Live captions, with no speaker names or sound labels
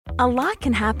A lot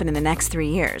can happen in the next 3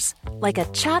 years. Like a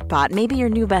chatbot may be your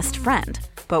new best friend.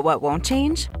 But what won't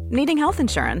change? Needing health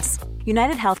insurance.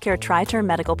 United Healthcare Tri-Term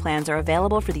Medical Plans are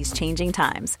available for these changing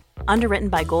times. Underwritten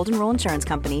by Golden Rule Insurance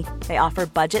Company, they offer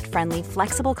budget-friendly,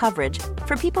 flexible coverage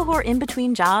for people who are in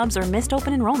between jobs or missed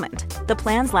open enrollment. The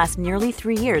plans last nearly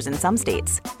 3 years in some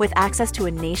states, with access to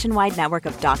a nationwide network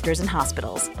of doctors and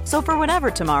hospitals. So for whatever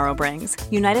tomorrow brings,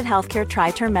 United Healthcare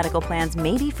Tri-Term Medical Plans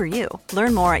may be for you.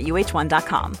 Learn more at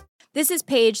uh1.com. This is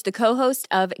Paige, the co-host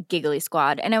of Giggly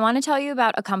Squad, and I want to tell you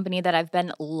about a company that I've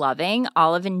been loving,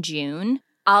 Olive & June.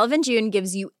 Olive & June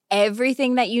gives you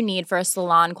everything that you need for a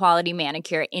salon-quality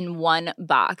manicure in one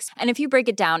box. And if you break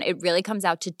it down, it really comes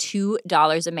out to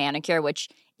 $2 a manicure, which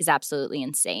is absolutely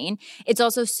insane. It's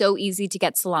also so easy to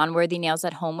get salon-worthy nails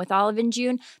at home with Olive &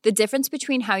 June. The difference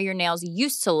between how your nails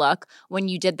used to look when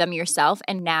you did them yourself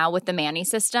and now with the Mani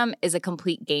system is a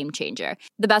complete game changer.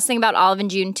 The best thing about Olive &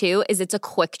 June, too, is it's a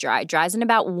quick dry. Dries in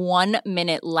about 1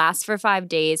 minute, lasts for 5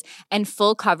 days, and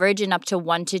full coverage in up to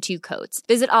 1 to 2 coats.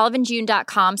 Visit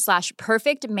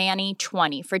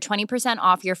oliveandjune.com/perfectmani20 for 20%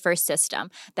 off your first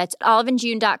system. That's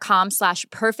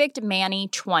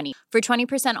oliveandjune.com/perfectmani20 for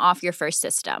 20% off your first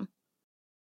system.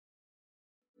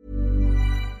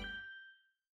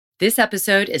 This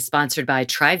episode is sponsored by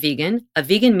Try Vegan, a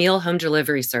vegan meal home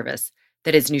delivery service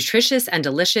that is nutritious and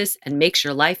delicious and makes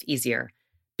your life easier.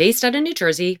 Based out of New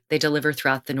Jersey, they deliver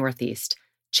throughout the Northeast.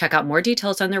 Check out more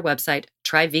details on their website,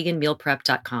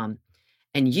 tryveganmealprep.com.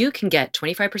 And you can get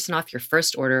 25% off your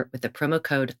first order with the promo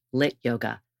code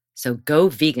LITYOGA. So go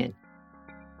vegan.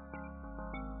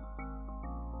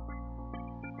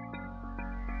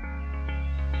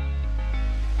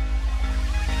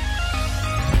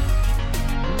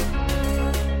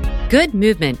 Good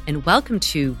movement, and welcome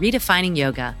to Redefining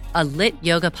Yoga, a lit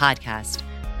yoga podcast,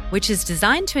 which is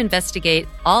designed to investigate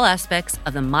all aspects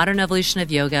of the modern evolution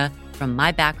of yoga from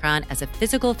my background as a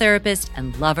physical therapist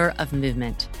and lover of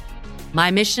movement.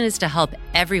 My mission is to help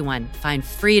everyone find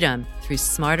freedom through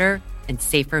smarter and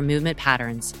safer movement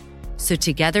patterns, so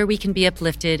together we can be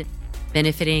uplifted,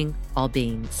 benefiting all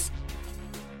beings.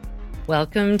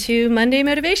 Welcome to Monday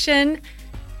Motivation.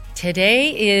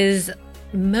 Today is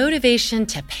motivation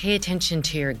to pay attention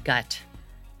to your gut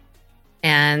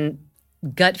and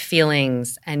gut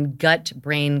feelings and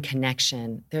gut-brain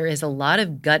connection. There is a lot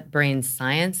of gut-brain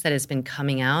science that has been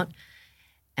coming out,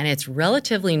 and it's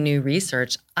relatively new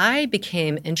research. I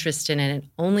became interested in it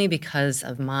only because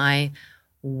of my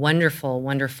wonderful,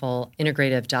 wonderful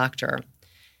integrative doctor.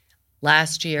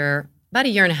 Last year, about a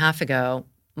year and a half ago,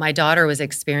 my daughter was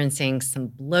experiencing some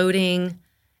bloating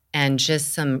and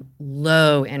just some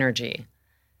low energy.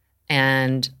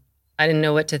 And I didn't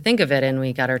know what to think of it, and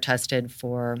we got her tested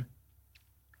for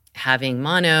having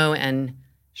mono, and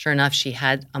sure enough, she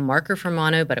had a marker for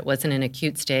mono, but it wasn't an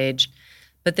acute stage.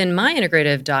 But then my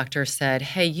integrative doctor said,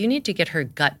 hey, you need to get her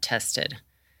gut tested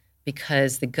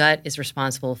because the gut is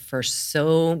responsible for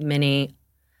so many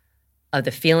of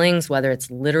the feelings, whether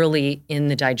it's literally in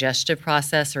the digestive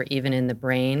process or even in the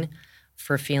brain,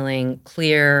 for feeling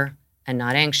clear and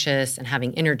not anxious and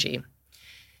having energy.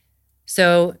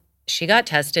 So she got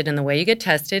tested, and the way you get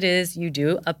tested is you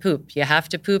do a poop. You have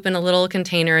to poop in a little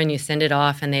container and you send it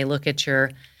off, and they look at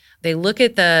the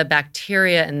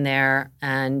bacteria in there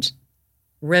and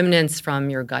remnants from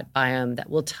your gut biome that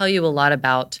will tell you a lot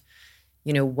about,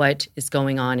 what is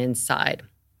going on inside.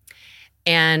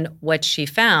 And what she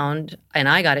found, and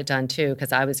I got it done too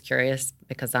because I was curious,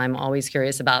 because I'm always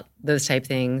curious about those type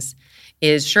things,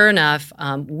 is sure enough,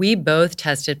 we both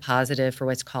tested positive for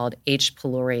what's called H.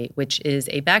 pylori, which is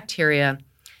a bacteria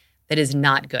that is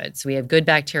not good. So we have good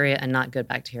bacteria and not good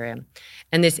bacteria.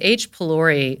 And this H.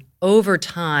 pylori, over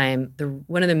time,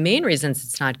 one of the main reasons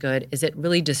it's not good is it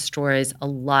really destroys a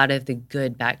lot of the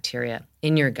good bacteria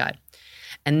in your gut.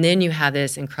 And then you have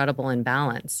this incredible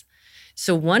imbalance.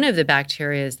 So one of the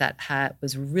bacteria that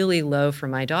was really low for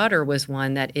my daughter was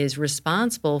one that is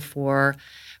responsible for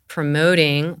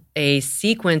promoting a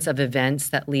sequence of events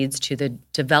that leads to the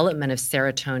development of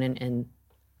serotonin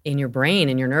in your brain,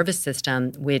 in your nervous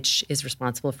system, which is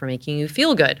responsible for making you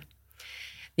feel good.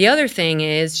 The other thing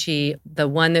is the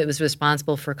one that was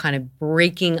responsible for kind of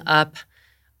breaking up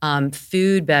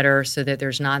food better so that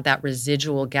there's not that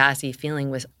residual gassy feeling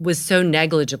was so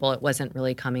negligible it wasn't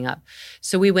really coming up.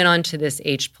 So we went on to this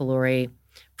H. pylori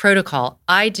protocol.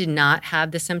 I did not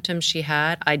have the symptoms she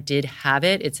had. I did have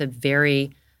it. It's a very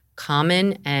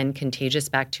common and contagious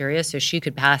bacteria, so she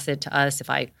could pass it to us if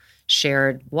I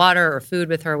shared water or food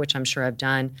with her, which I'm sure I've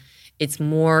done. It's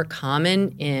more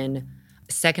common in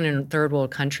second and third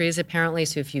world countries, apparently,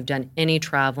 so if you've done any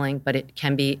traveling, but it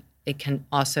can be it can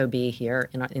also be here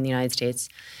in the United States.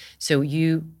 So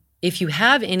if you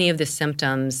have any of the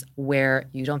symptoms where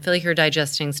you don't feel like you're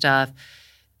digesting stuff,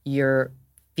 you're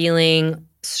feeling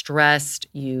stressed,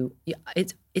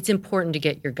 it's important to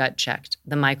get your gut checked,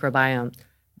 the microbiome.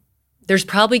 There's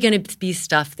probably going to be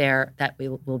stuff there that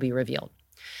will be revealed.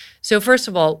 So first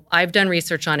of all, I've done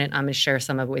research on it. I'm going to share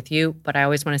some of it with you, but I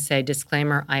always want to say,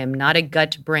 disclaimer, I am not a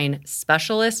gut-brain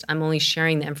specialist. I'm only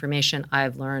sharing the information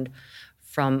I've learned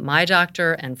from my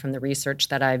doctor and from the research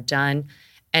that I've done,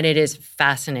 and it is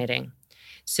fascinating.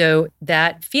 So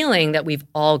that feeling that we've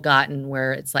all gotten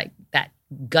where it's like that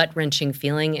gut-wrenching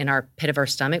feeling in our pit of our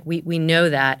stomach, we know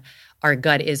that our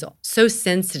gut is so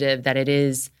sensitive that it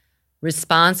is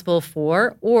responsible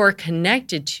for or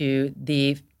connected to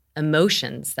the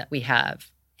emotions that we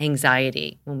have.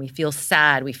 Anxiety. When we feel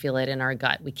sad, we feel it in our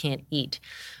gut. We can't eat.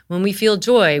 When we feel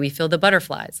joy, we feel the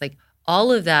butterflies. Like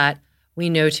all of that we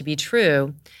know to be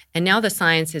true. And now the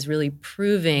science is really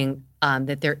proving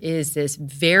that there is this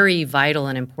very vital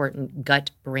and important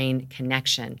gut-brain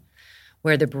connection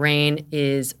where the brain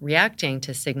is reacting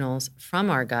to signals from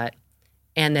our gut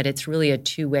and that it's really a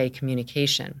two-way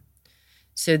communication.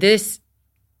 So this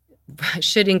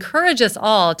should encourage us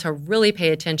all to really pay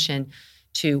attention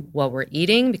to what we're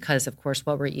eating because, of course,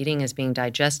 what we're eating is being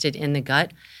digested in the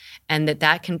gut and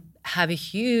that can have a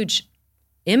huge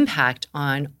impact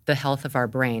on the health of our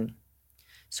brain.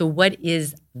 So what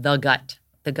is the gut?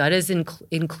 The gut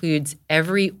includes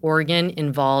every organ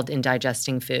involved in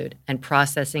digesting food and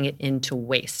processing it into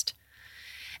waste.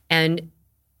 And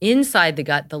inside the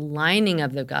gut, the lining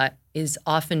of the gut is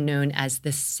often known as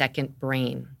the second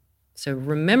brain. So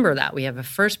remember that. We have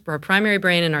our primary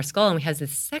brain in our skull, and we have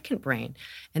this second brain.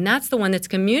 And that's the one that's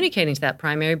communicating to that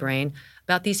primary brain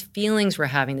about these feelings we're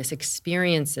having, these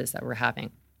experiences that we're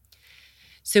having.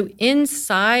 So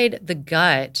inside the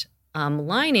gut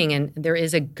lining, and there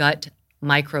is a gut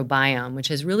microbiome,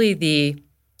 which is really the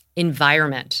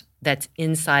environment that's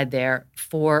inside there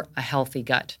for a healthy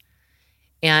gut.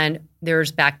 And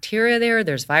there's bacteria there,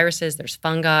 there's viruses, there's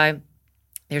fungi,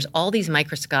 there's all these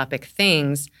microscopic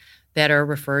things that are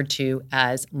referred to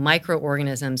as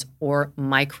microorganisms or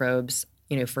microbes,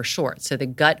 for short. So the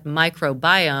gut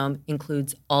microbiome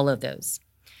includes all of those.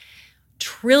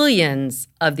 Trillions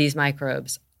of these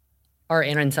microbes are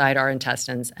inside our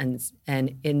intestines, and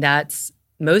that's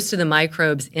most of the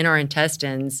microbes in our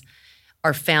intestines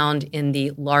are found in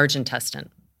the large intestine,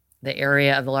 the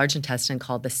area of the large intestine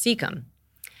called the cecum,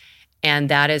 and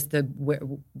that is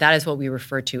what we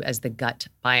refer to as the gut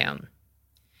biome.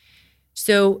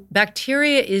 So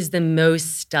bacteria is the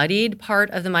most studied part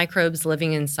of the microbes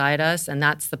living inside us, and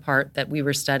that's the part that we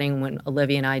were studying when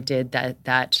Olivia and I did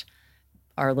that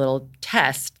our little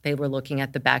test. They were looking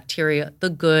at the bacteria, the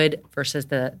good versus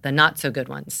the not so good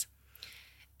ones.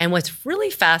 And what's really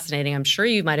fascinating, I'm sure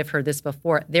you might have heard this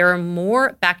before, there are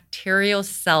more bacterial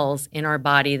cells in our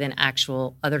body than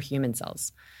actual other human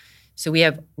cells. So we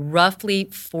have roughly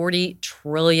 40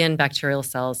 trillion bacterial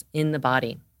cells in the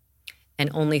body and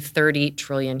only 30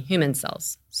 trillion human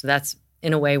cells. So that's,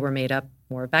 in a way, we're made up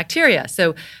more of bacteria.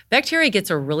 So bacteria gets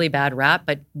a really bad rap,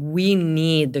 but we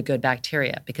need the good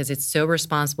bacteria because it's so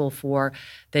responsible for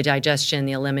the digestion,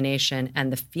 the elimination,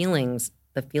 and the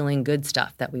feeling good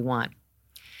stuff that we want.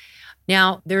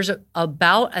 Now, there's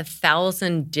about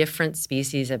 1,000 different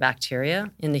species of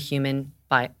bacteria in the human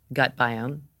gut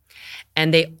biome,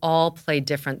 and they all play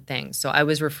different things. So I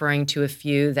was referring to a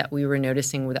few that we were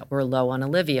noticing that were low on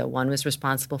Olivia. One was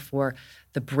responsible for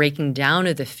the breaking down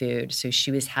of the food, so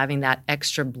she was having that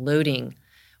extra bloating.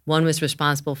 One was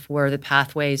responsible for the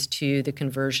pathways to the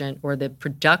conversion or the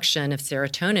production of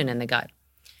serotonin in the gut.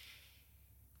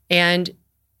 And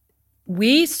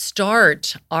we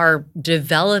start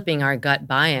developing our gut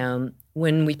biome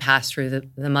when we pass through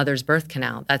the mother's birth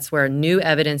canal. That's where new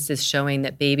evidence is showing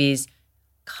that babies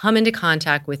come into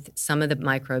contact with some of the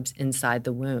microbes inside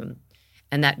the womb.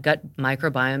 And that gut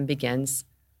microbiome begins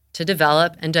to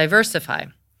develop and diversify.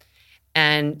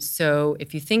 And so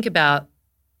if you think about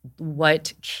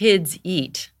what kids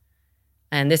eat,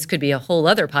 and this could be a whole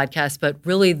other podcast, but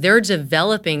really they're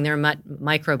developing their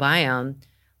microbiome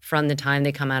from the time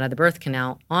they come out of the birth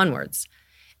canal onwards.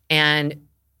 And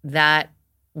that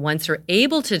once they're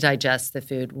able to digest the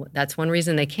food, that's one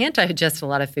reason they can't digest a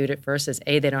lot of food at first is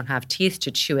A, they don't have teeth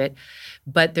to chew it,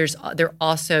 but they're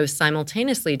also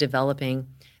simultaneously developing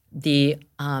the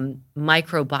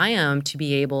microbiome to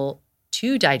be able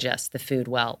to digest the food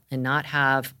well and not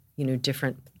have,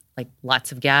 different, like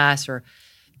lots of gas or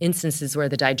instances where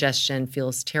the digestion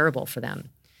feels terrible for them.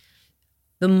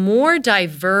 The more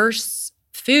diverse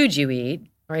food you eat,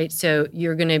 right? So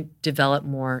you're going to develop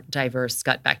more diverse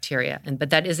gut bacteria.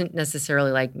 But that isn't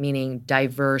necessarily like meaning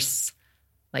diverse,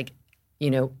 like,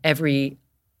 every,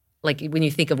 like when you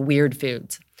think of weird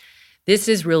foods. This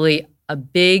is really a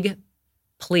big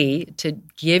plea to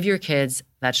give your kids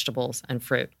vegetables and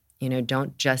fruit.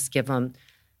 Don't just give them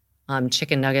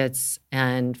chicken nuggets.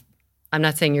 And I'm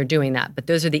not saying you're doing that, but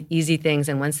those are the easy things.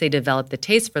 And once they develop the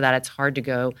taste for that, it's hard to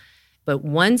go. But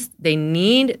once they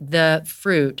need the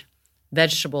fruit,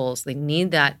 vegetables, they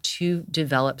need that to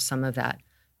develop some of that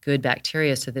good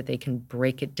bacteria so that they can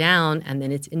break it down and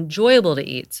then it's enjoyable to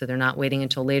eat. So they're not waiting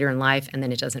until later in life and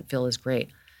then it doesn't feel as great.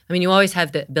 I mean, you always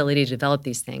have the ability to develop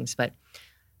these things, but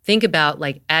think about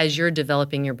like as you're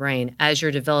developing your brain, as you're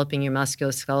developing your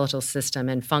musculoskeletal system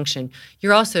and function,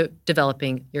 you're also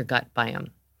developing your gut biome.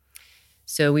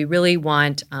 So we really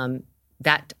want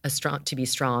that to be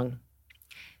strong.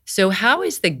 So how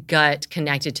is the gut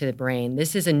connected to the brain?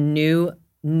 This is a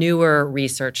newer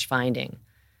research finding,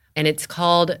 and it's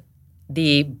called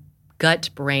the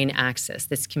gut-brain axis,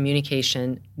 this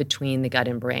communication between the gut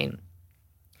and brain.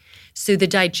 So the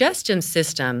digestive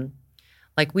system,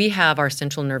 like we have our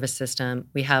central nervous system,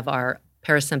 we have our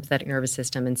parasympathetic nervous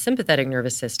system and sympathetic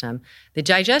nervous system. The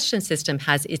digestion system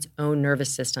has its own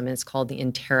nervous system, and it's called the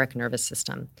enteric nervous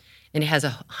system. And it has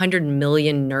 100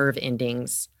 million nerve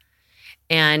endings.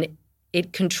 And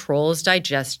it controls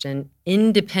digestion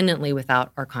independently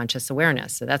without our conscious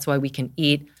awareness. So that's why we can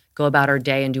eat, go about our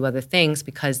day, and do other things,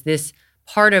 because this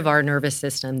part of our nervous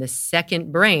system, the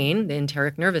second brain, the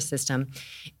enteric nervous system,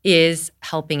 is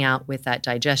helping out with that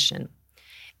digestion.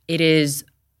 It is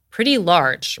pretty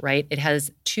large, right? It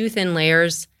has two thin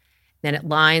layers, then it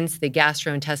lines the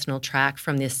gastrointestinal tract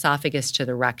from the esophagus to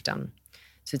the rectum.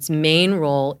 So its main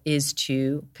role is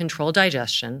to control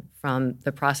digestion from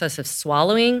the process of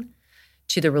swallowing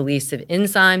to the release of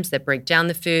enzymes that break down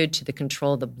the food, to the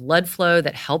control of the blood flow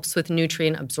that helps with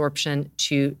nutrient absorption,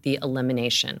 to the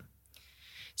elimination.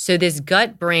 So this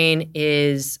gut brain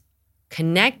is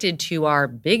connected to our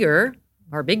big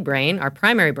brain, our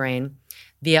primary brain,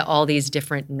 via all these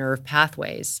different nerve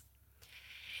pathways.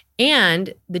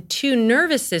 And the two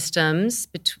nervous systems,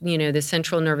 the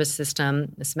central nervous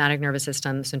system, the somatic nervous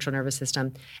system, the central nervous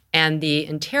system, and the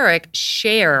enteric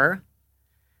share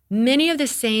many of the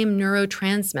same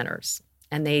neurotransmitters.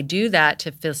 And they do that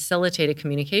to facilitate a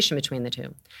communication between the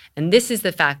two. And this is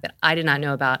the fact that I did not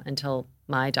know about until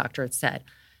my doctor had said.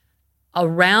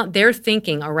 They're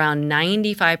thinking around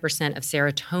 95% of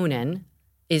serotonin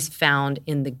is found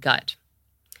in the gut.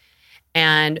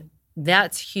 And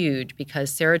that's huge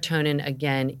because serotonin,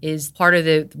 again, is part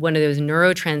of one of those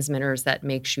neurotransmitters that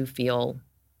makes you feel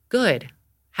good,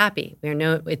 happy.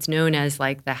 It's known as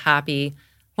like the happy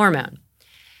hormone.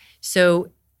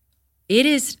 So it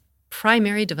is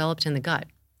primarily developed in the gut.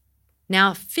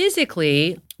 Now,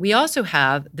 physically, we also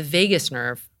have the vagus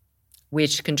nerve,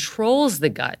 which controls the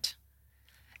gut.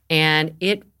 And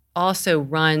it also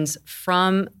runs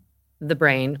from the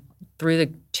brain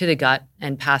to the gut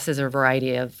and passes a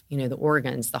variety of, the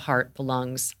organs, the heart, the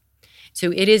lungs.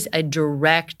 So it is a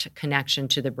direct connection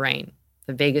to the brain,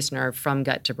 the vagus nerve from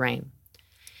gut to brain.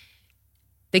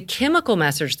 The chemical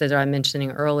message that I'm mentioning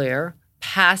earlier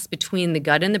pass between the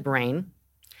gut and the brain.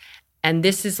 And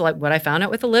this is like what I found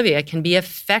out with Olivia, can be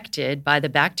affected by the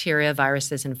bacteria,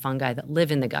 viruses, and fungi that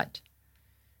live in the gut.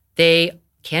 They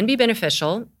can be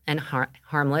beneficial and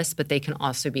harmless, but they can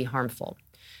also be harmful.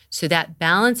 So that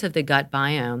balance of the gut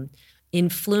biome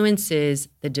influences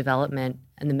the development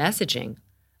and the messaging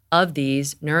of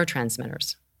these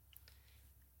neurotransmitters.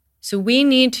 So we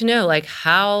need to know,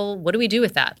 what do we do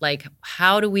with that?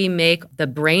 How do we make the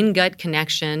brain-gut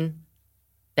connection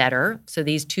better? So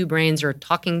these two brains are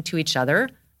talking to each other,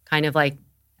 kind of like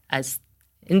as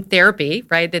in therapy,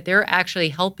 right? That they're actually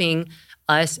helping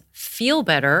us feel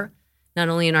better, not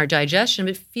only in our digestion,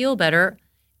 but feel better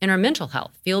in our mental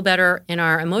health, feel better in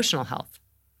our emotional health.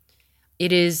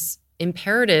 It is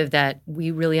imperative that we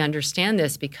really understand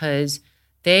this because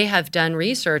they have done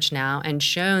research now and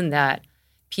shown that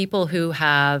people who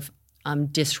have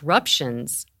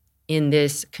disruptions in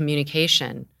this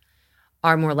communication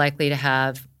are more likely to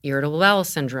have irritable bowel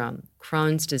syndrome,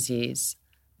 Crohn's disease,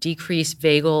 decreased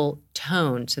vagal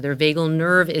tone, so their vagal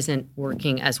nerve isn't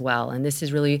working as well. And this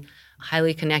is really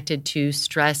highly connected to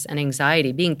stress and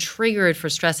anxiety, being triggered for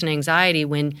stress and anxiety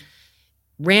when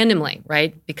randomly,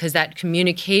 right? Because that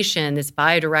communication, this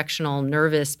bidirectional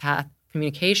nervous path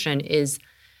communication is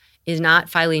not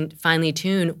finely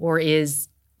tuned or is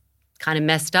kind of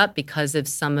messed up because of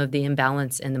some of the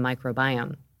imbalance in the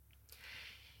microbiome.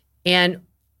 And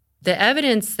The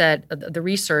evidence that the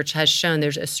research has shown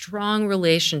there's a strong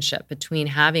relationship between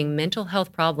having mental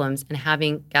health problems and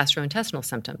having gastrointestinal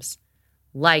symptoms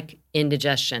like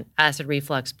indigestion, acid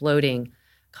reflux, bloating,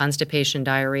 constipation,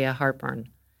 diarrhea, heartburn.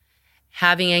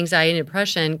 Having anxiety and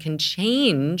depression can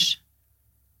change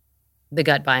the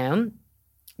gut biome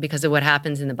because of what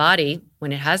happens in the body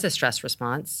when it has a stress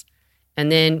response.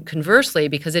 And then conversely,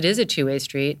 because it is a two-way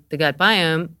street, the gut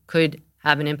biome could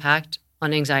have an impact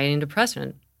on anxiety and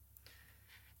depression.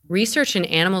 Research in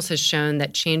animals has shown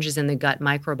that changes in the gut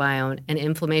microbiome and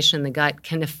inflammation in the gut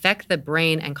can affect the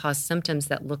brain and cause symptoms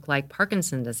that look like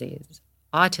Parkinson's disease,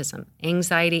 autism,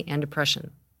 anxiety, and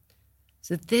depression.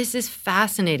 So this is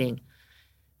fascinating.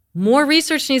 More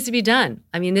research needs to be done.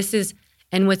 I mean,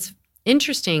 and what's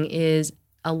interesting is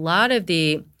a lot of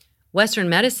the Western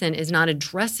medicine is not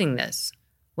addressing this.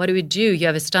 What do we do? You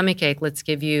have a stomach ache, let's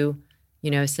give you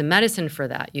some medicine for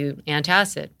that,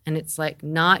 antacid. And it's like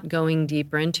not going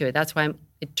deeper into it. That's why I'm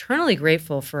eternally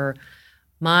grateful for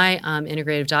my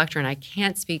integrative doctor. And I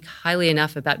can't speak highly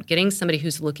enough about getting somebody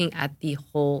who's looking at the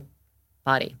whole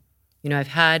body. I've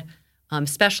had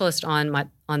specialists on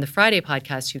the Friday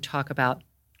podcast who talk about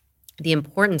the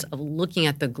importance of looking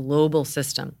at the global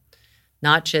system,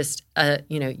 not just,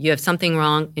 you have something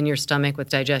wrong in your stomach with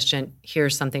digestion,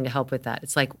 here's something to help with that.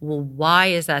 It's like, well, why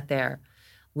is that there?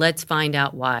 Let's find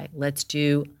out why. Let's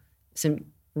do some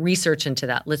research into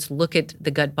that. Let's look at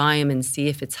the gut biome and see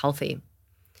if it's healthy.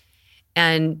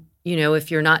 And, if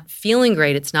you're not feeling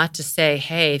great, it's not to say,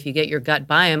 hey, if you get your gut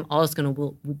biome, all is going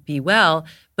to be well,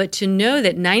 but to know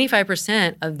that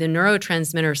 95% of the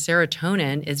neurotransmitter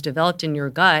serotonin is developed in your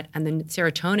gut, and the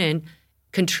serotonin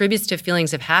contributes to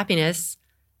feelings of happiness,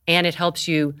 and it helps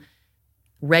you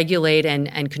regulate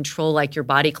and control like your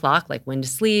body clock, like when to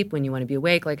sleep, when you want to be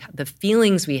awake, like the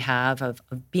feelings we have of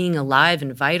being alive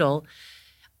and vital.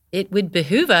 It would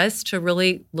behoove us to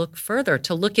really look further,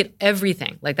 to look at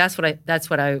everything. Like that's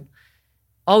what I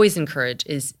always encourage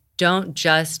is don't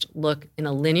just look in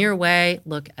a linear way,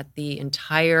 look at the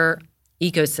entire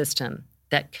ecosystem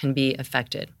that can be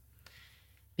affected.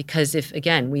 Because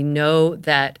we know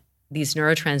that these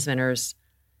neurotransmitters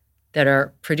that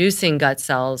are producing gut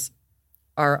cells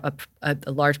are a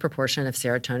large proportion of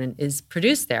serotonin is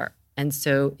produced there. And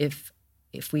so if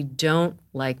we don't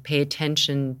pay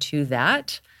attention to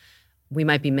that, we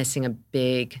might be missing a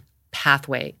big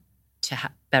pathway to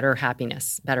better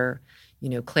happiness, better,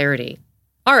 clarity.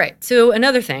 All right. So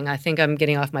another thing, I think I'm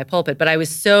getting off my pulpit, but I was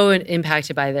so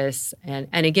impacted by this. And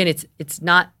again, it's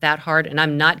not that hard, and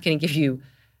I'm not going to give you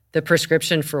the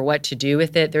prescription for what to do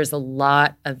with it. There's a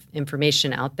lot of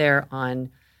information out there on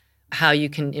how you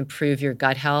can improve your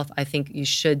gut health. I think you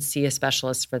should see a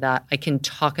specialist for that. I can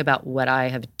talk about what I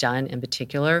have done in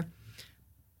particular.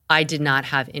 I did not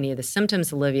have any of the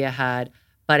symptoms Olivia had,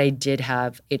 but I did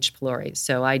have H. pylori.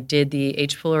 So I did the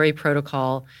H. pylori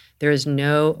protocol. There is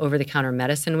no over-the-counter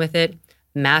medicine with it.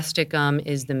 Mastic gum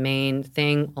is the main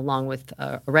thing, along with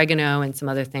oregano and some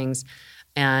other things.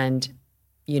 And,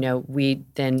 we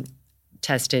then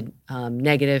tested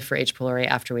negative for H. pylori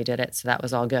after we did it. So that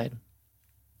was all good.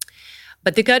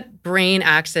 But the gut-brain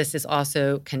axis is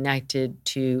also connected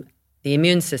to the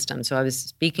immune system. So I was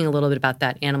speaking a little bit about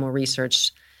that animal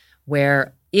research,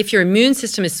 where if your immune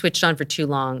system is switched on for too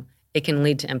long, it can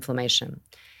lead to inflammation.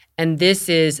 And this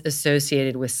is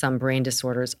associated with some brain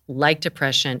disorders like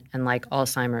depression and like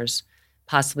Alzheimer's,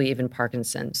 possibly even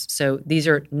Parkinson's. So these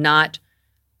are not,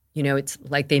 it's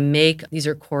like these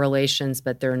are correlations,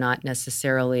 but they're not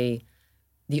necessarily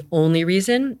the only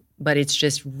reason. But it's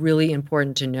just really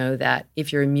important to know that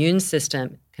if your immune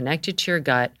system connected to your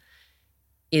gut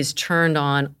is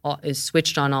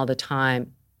switched on all the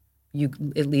time,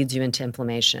 it leads you into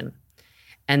inflammation.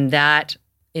 And that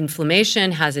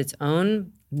inflammation has its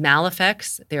own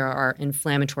maleffects. There are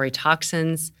inflammatory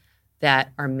toxins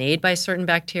that are made by certain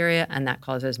bacteria, and that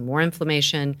causes more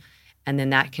inflammation. And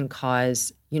then that can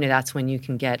cause, that's when you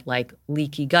can get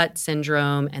leaky gut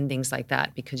syndrome and things like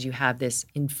that, because you have this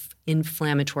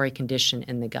inflammatory condition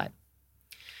in the gut.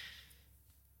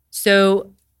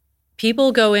 So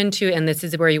people go into, and this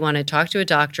is where you want to talk to a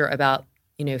doctor about,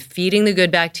 feeding the good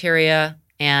bacteria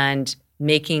and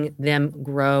making them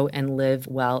grow and live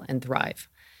well and thrive.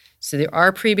 So there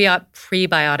are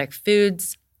prebiotic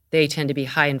foods. They tend to be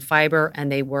high in fiber,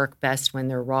 and they work best when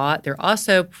they're raw. There are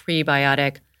also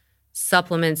prebiotic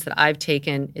supplements that I've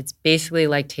taken. It's basically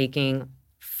like taking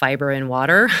fiber in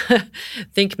water.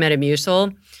 Think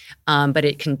Metamucil, but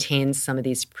it contains some of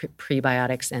these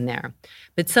prebiotics in there.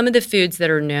 But some of the foods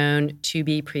that are known to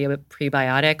be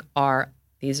prebiotic are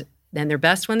these, and they're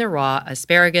best when they're raw: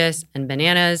 asparagus and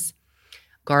bananas,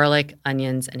 garlic,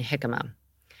 onions, and jicama.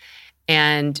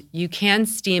 And you can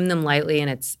steam them lightly, and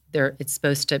it's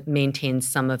supposed to maintain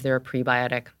some of their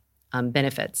prebiotic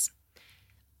benefits.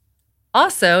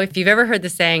 Also, if you've ever heard the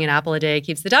saying, an apple a day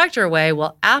keeps the doctor away,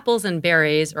 well, apples and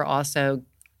berries are also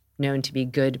known to be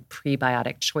good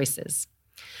prebiotic choices.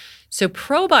 So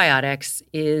probiotics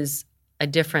is a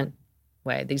different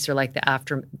way. These are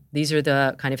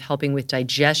the kind of helping with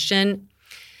digestion.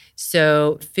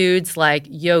 So foods like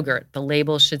yogurt, the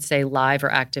label should say live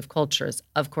or active cultures.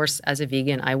 Of course, as a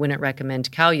vegan, I wouldn't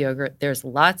recommend cow yogurt. There's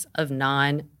lots of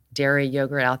non-dairy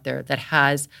yogurt out there that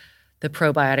has the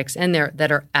probiotics in there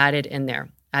that are added in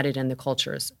the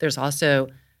cultures. There's also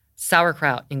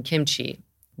sauerkraut and kimchi,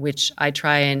 which I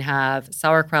try and have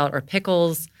sauerkraut or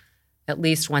pickles at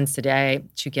least once a day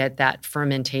to get that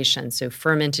fermentation. So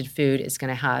fermented food is going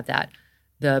to have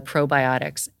the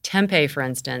probiotics. Tempeh, for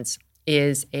instance,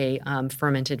 is a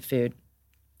fermented food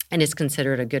and is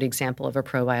considered a good example of a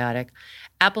probiotic.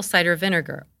 Apple cider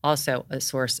vinegar, also a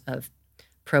source of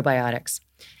probiotics.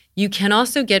 You can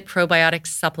also get probiotic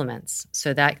supplements,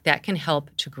 so that can help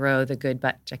to grow the good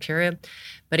bacteria.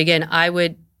 But again, I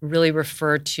would really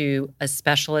refer to a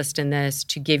specialist in this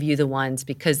to give you the ones,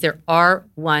 because there are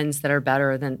ones that are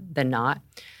better than not.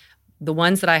 The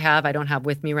ones that I don't have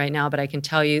with me right now, but I can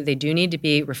tell you they do need to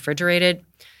be refrigerated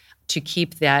to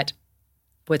keep that,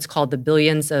 what's called the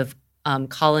billions of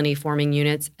colony-forming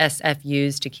units,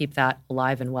 SFUs, to keep that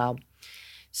alive and well.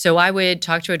 So I would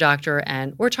talk to a doctor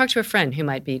or talk to a friend who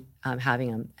might be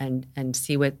having them and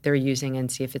see what they're using and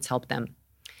see if it's helped them.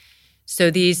 So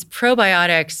these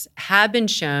probiotics have been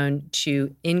shown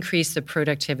to increase the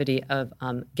productivity of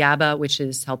GABA, which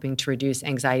is helping to reduce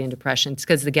anxiety and depression. It's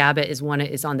because the GABA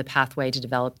is on the pathway to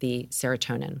develop the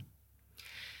serotonin.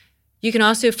 You can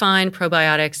also find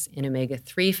probiotics in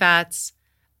omega-3 fats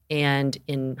and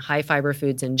in high-fiber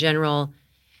foods in general.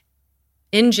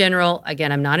 In general,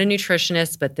 again, I'm not a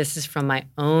nutritionist, but this is from my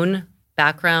own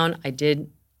background.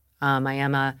 I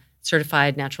am a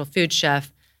certified natural food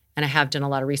chef, and I have done a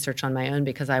lot of research on my own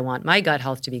because I want my gut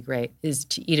health to be great, is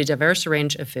to eat a diverse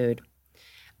range of food.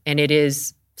 And it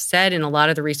is said in a lot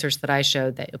of the research that I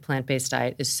showed that a plant-based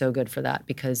diet is so good for that,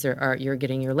 because you're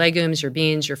getting your legumes, your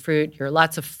beans, your fruit,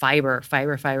 lots of fiber.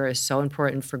 Fiber is so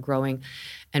important for growing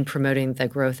and promoting the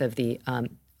growth of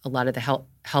a lot of the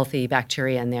healthy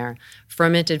bacteria in there.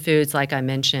 Fermented foods, like I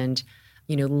mentioned,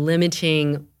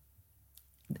 limiting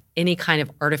any kind of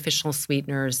artificial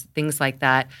sweeteners, things like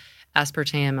that.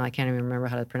 Aspartame, I can't even remember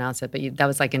how to pronounce it, but that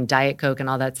was like in Diet Coke and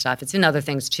all that stuff. It's in other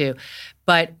things too.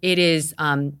 But it is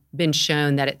been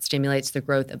shown that it stimulates the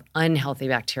growth of unhealthy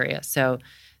bacteria. So,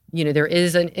 there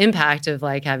is an impact of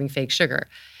like having fake sugar.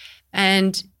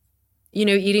 And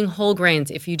eating whole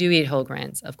grains, if you do eat whole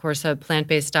grains. Of course, a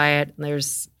plant-based diet,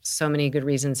 there's so many good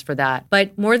reasons for that.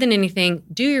 But more than anything,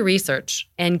 do your research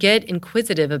and get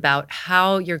inquisitive about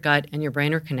how your gut and your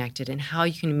brain are connected and how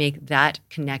you can make that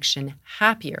connection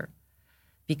happier.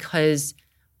 Because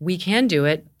we can do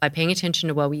it by paying attention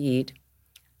to what we eat,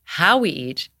 how we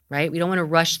eat, right? We don't want to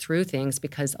rush through things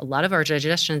because a lot of our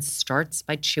digestion starts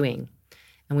by chewing.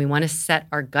 And we want to set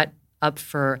our gut up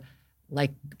for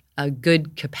like a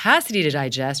good capacity to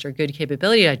digest or good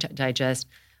capability to digest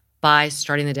by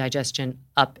starting the digestion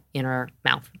up in our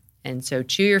mouth. And so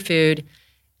chew your food.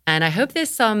 And I hope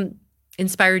this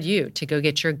inspired you to go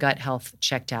get your gut health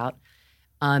checked out.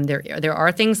 There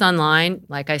are things online.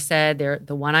 Like I said,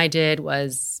 the one I did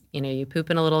was, you poop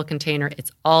in a little container.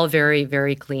 It's all very,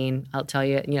 very clean. I'll tell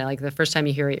you, like the first time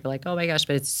you hear it, you're like, oh my gosh,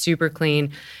 but it's super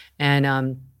clean.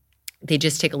 And they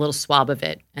just take a little swab of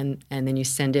it and then you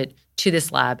send it to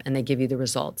this lab and they give you the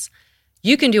results.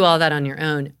 You can do all that on your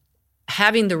own.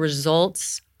 Having the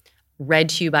results read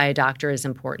to you by a doctor is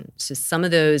important. So some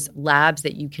of those labs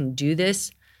that you can do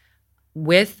this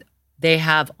with, they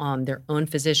have their own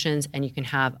physicians, and you can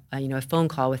have a phone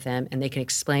call with them, and they can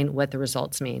explain what the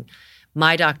results mean.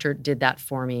 My doctor did that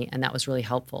for me, and that was really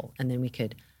helpful. And then we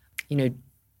could,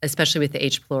 especially with the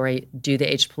H. pylori, do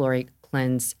the H. pylori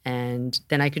cleanse, and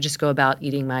then I could just go about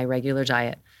eating my regular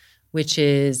diet, which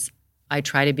is I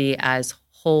try to be as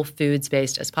whole foods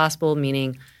based as possible,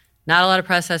 meaning not a lot of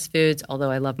processed foods,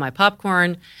 although I love my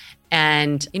popcorn,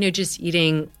 and just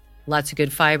eating lots of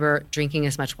good fiber, drinking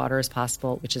as much water as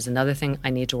possible, which is another thing I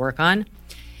need to work on.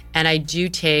 And I do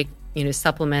take,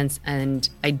 supplements, and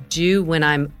I do, when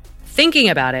I'm thinking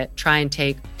about it, try and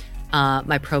take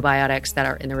my probiotics that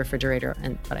are in the refrigerator,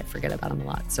 but I forget about them a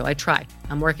lot. So I try.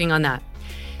 I'm working on that.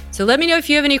 So let me know if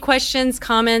you have any questions,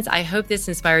 comments. I hope this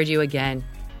inspired you again.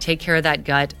 Take care of that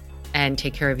gut and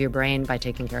take care of your brain by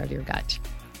taking care of your gut.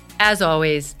 As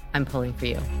always, I'm pulling for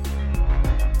you.